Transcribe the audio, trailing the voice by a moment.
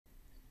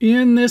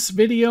In this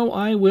video,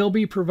 I will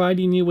be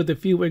providing you with a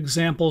few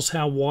examples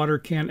how water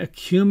can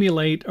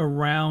accumulate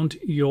around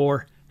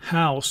your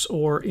house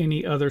or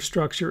any other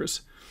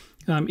structures,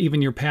 even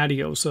your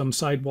patios,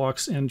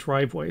 sidewalks, and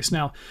driveways.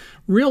 Now,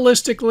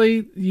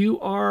 realistically,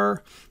 you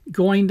are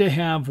going to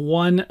have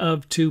one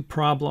of two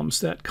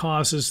problems that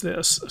causes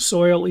this: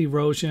 soil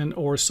erosion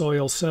or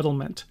soil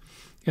settlement.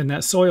 And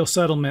that soil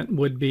settlement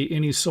would be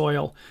any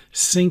soil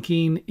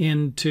sinking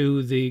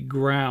into the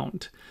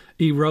ground.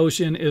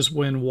 Erosion is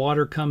when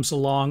water comes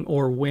along,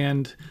 or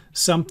wind,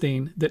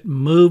 something that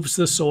moves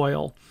the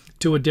soil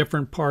to a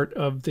different part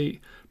of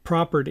the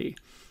property.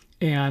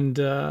 And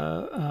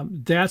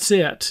that's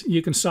it.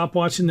 You can stop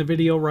watching the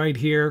video right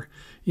here.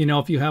 You know,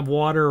 if you have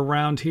water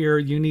around here,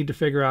 you need to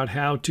figure out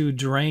how to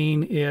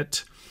drain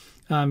it,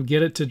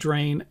 get it to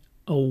drain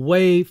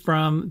away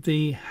from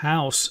the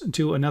house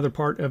to another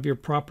part of your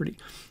property.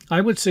 I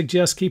would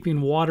suggest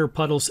keeping water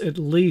puddles at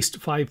least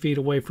 5 feet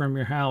away from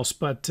your house,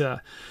 but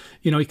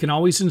you know, you can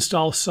always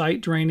install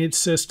site drainage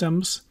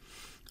systems.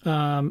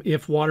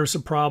 If water's a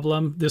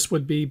problem, this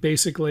would be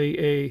basically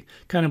a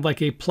kind of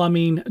like a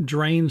plumbing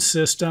drain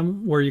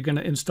system where you're going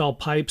to install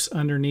pipes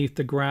underneath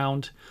the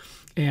ground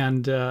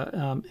and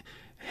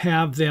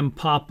have them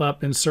pop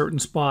up in certain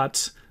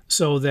spots,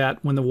 so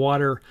that when the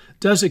water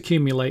does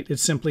accumulate,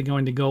 it's simply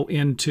going to go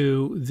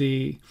into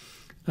the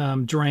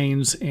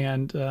drains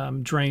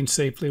and drain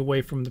safely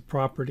away from the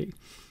property.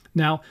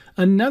 Now,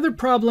 another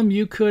problem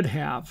you could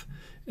have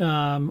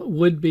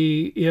would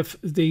be if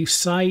the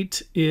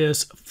site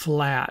is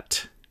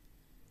flat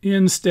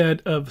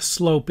instead of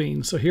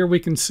sloping. So here we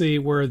can see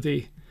where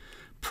the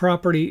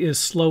property is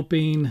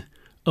sloping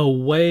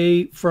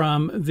away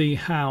from the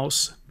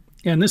house,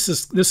 and this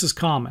is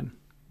common.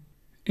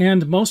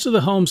 And most of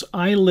the homes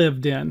I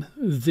lived in,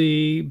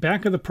 the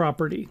back of the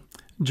property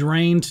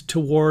drained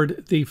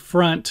toward the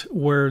front,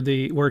 where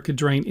it could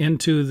drain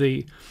into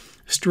the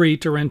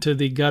street or into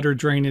the gutter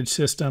drainage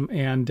system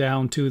and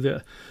down to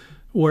the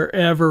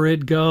wherever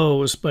it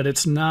goes, but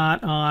it's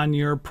not on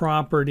your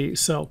property.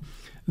 So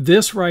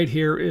this right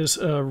here is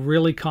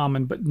really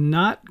common, but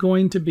not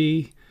going to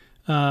be,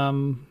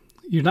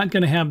 you're not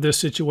going to have this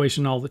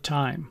situation all the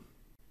time.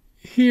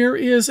 Here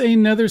is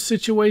another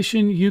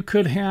situation you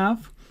could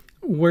have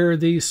where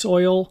the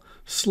soil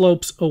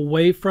slopes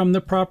away from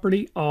the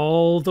property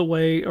all the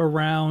way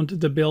around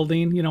the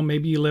building. You know,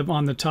 maybe you live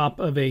on the top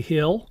of a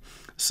hill.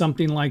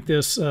 Something like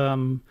this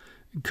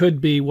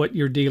could be what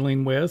you're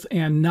dealing with,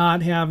 and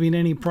not having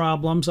any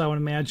problems, I would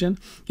imagine.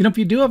 You know, if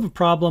you do have a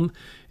problem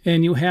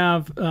and you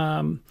have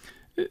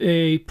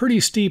a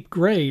pretty steep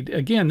grade,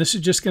 again, this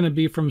is just going to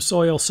be from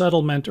soil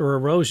settlement or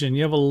erosion.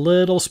 You have a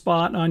little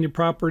spot on your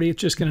property,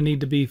 it's just going to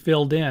need to be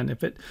filled in.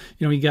 If it,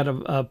 you know, you got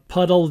a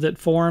puddle that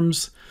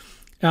forms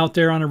out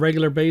there on a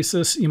regular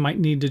basis, you might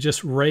need to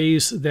just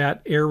raise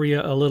that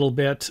area a little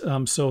bit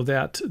so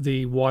that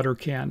the water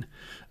can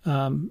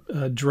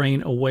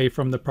drain away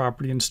from the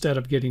property instead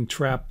of getting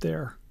trapped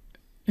there.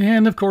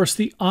 And of course,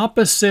 the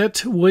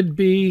opposite would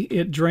be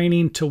it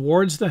draining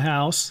towards the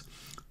house,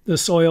 the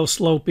soil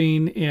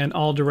sloping in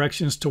all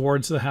directions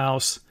towards the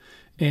house,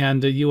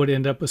 and you would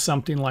end up with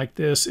something like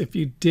this if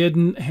you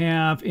didn't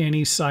have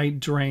any site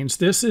drains.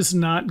 This is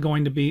not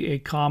going to be a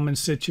common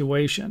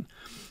situation.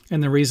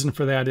 And the reason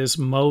for that is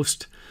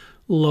most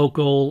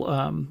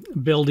local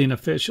building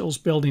officials,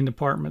 building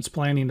departments,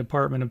 planning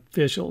department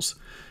officials,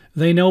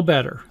 they know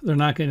better. They're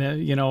not going to,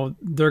 you know,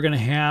 they're going to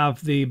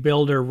have the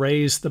builder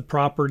raise the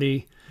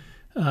property,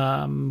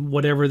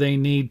 whatever they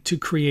need to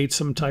create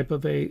some type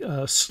of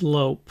a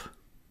slope.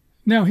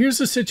 Now, here's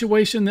a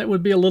situation that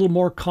would be a little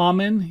more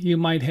common. You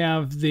might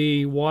have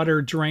the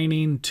water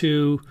draining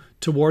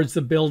towards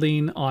the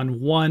building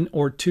on one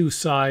or two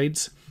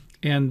sides,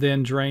 and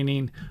then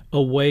draining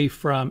away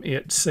from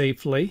it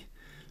safely.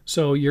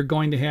 So you're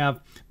going to have,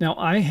 now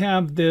I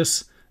have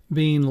this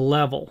being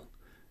level,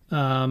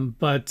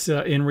 but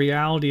in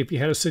reality, if you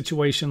had a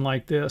situation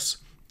like this,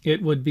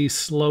 it would be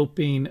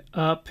sloping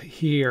up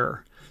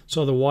here.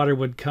 So the water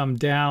would come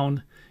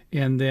down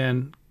and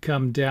then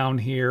come down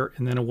here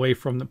and then away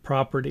from the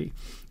property.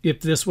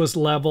 If this was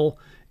level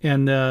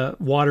and the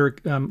water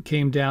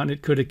came down,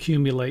 it could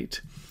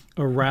accumulate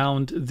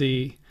around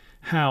the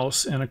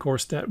house, and of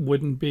course that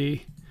wouldn't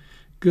be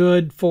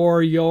good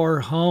for your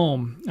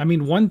home. I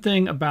mean, one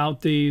thing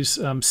about these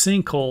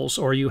sinkholes,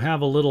 or you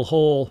have a little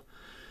hole,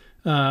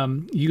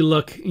 you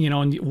look, you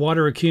know, and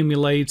water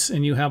accumulates,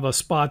 and you have a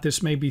spot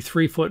that's maybe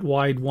 3 foot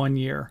wide one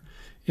year,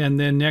 and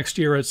then next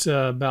year it's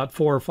about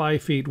 4 or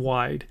 5 feet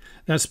wide.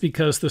 That's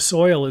because the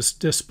soil is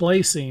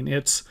displacing,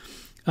 it's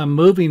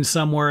moving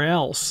somewhere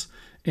else,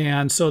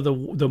 and so the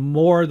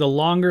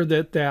longer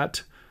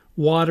that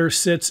water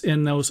sits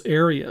in those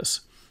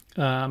areas,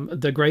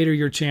 the greater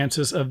your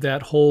chances of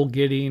that hole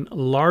getting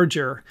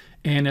larger.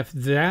 And if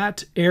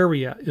that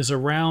area is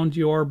around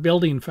your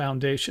building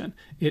foundation,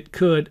 it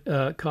could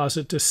cause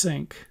it to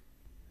sink.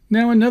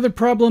 Now, another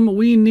problem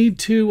we need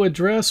to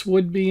address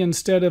would be,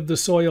 instead of the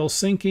soil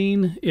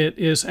sinking, it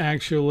is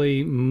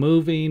actually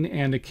moving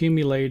and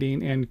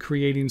accumulating and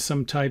creating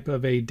some type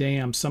of a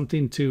dam,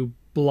 something to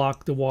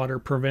block the water,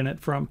 prevent it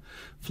from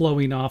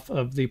flowing off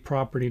of the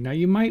property. Now,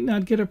 you might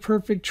not get a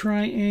perfect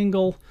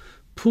triangle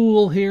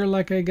pool here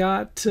like I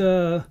got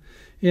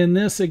in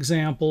this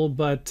example,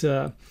 but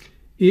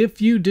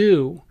if you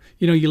do,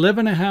 you live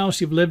in a house,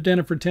 you've lived in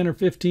it for 10 or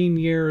 15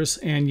 years,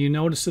 and you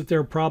notice that there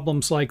are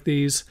problems like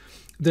these,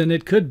 then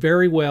it could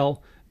very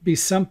well be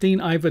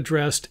something I've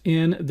addressed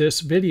in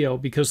this video,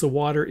 because the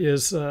water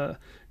is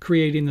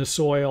creating the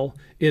soil.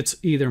 It's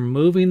either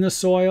moving the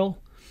soil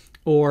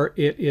or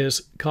it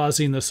is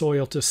causing the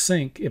soil to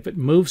sink. If it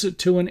moves it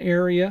to an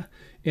area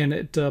and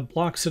it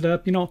blocks it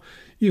up,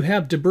 you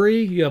have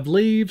debris, you have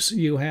leaves,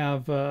 you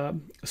have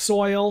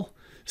soil,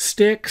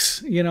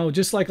 sticks,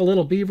 just like a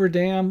little beaver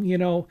dam,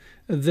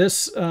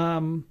 this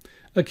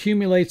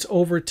accumulates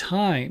over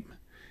time.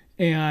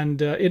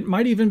 And it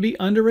might even be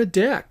under a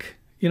deck.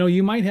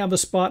 You might have a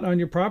spot on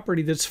your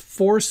property that's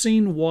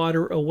forcing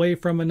water away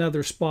from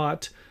another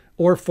spot,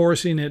 or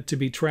forcing it to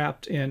be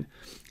trapped in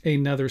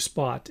another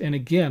spot. And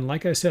again,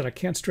 like I said, I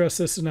can't stress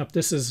this enough.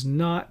 This is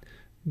not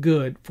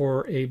good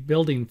for a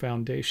building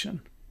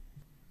foundation.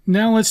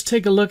 Now let's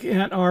take a look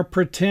at our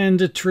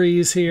pretend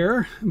trees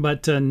here,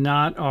 but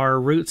not our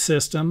root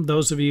system.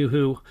 Those of you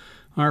who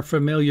are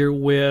familiar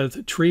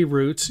with tree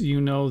roots,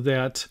 you know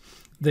that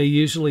they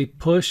usually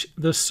push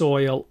the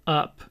soil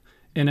up.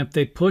 And if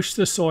they push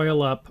the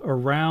soil up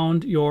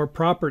around your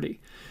property,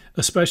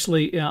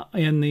 especially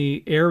in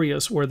the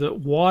areas where the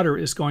water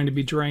is going to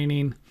be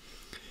draining,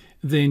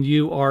 then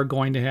you are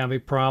going to have a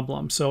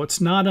problem. So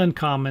it's not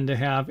uncommon to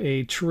have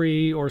a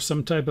tree or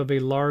some type of a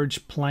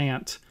large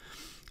plant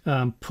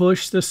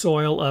push the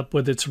soil up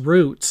with its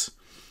roots.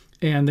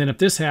 And then if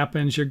this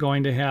happens, you're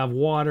going to have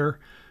water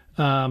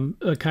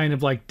kind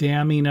of like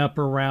damming up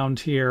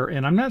around here.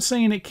 And I'm not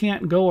saying it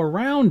can't go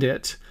around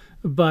it,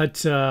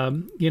 but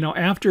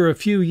after a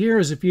few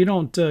years, if you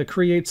don't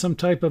create some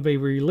type of a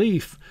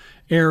relief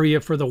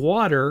area for the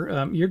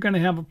water, you're going to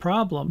have a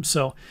problem.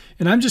 So,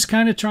 and I'm just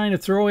kind of trying to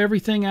throw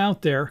everything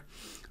out there,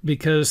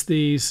 because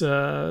these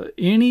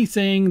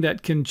anything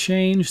that can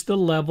change the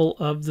level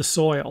of the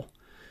soil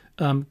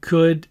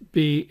could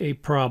be a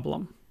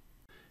problem.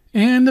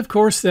 And of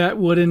course, that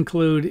would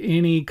include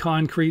any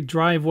concrete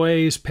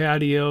driveways,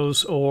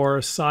 patios,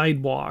 or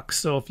sidewalks.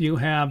 So if you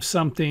have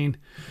something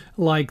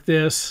like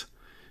this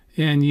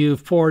and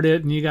you've poured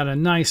it and you got a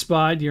nice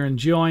spot, you're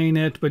enjoying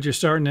it, but you're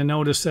starting to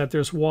notice that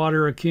there's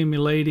water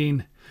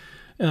accumulating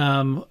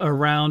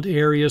around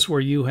areas where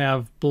you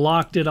have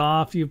blocked it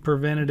off, you've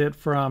prevented it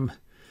from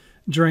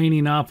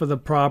draining off of the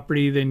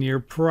property, then you're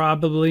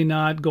probably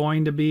not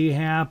going to be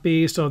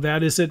happy. So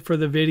that is it for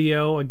the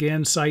video.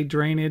 Again, site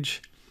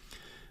drainage,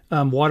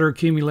 water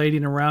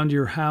accumulating around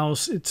your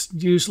house. It's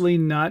usually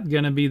not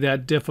going to be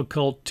that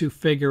difficult to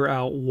figure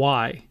out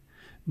why,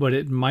 but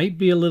it might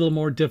be a little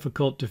more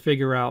difficult to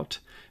figure out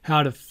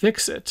how to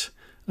fix it,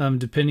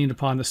 depending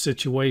upon the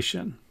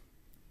situation.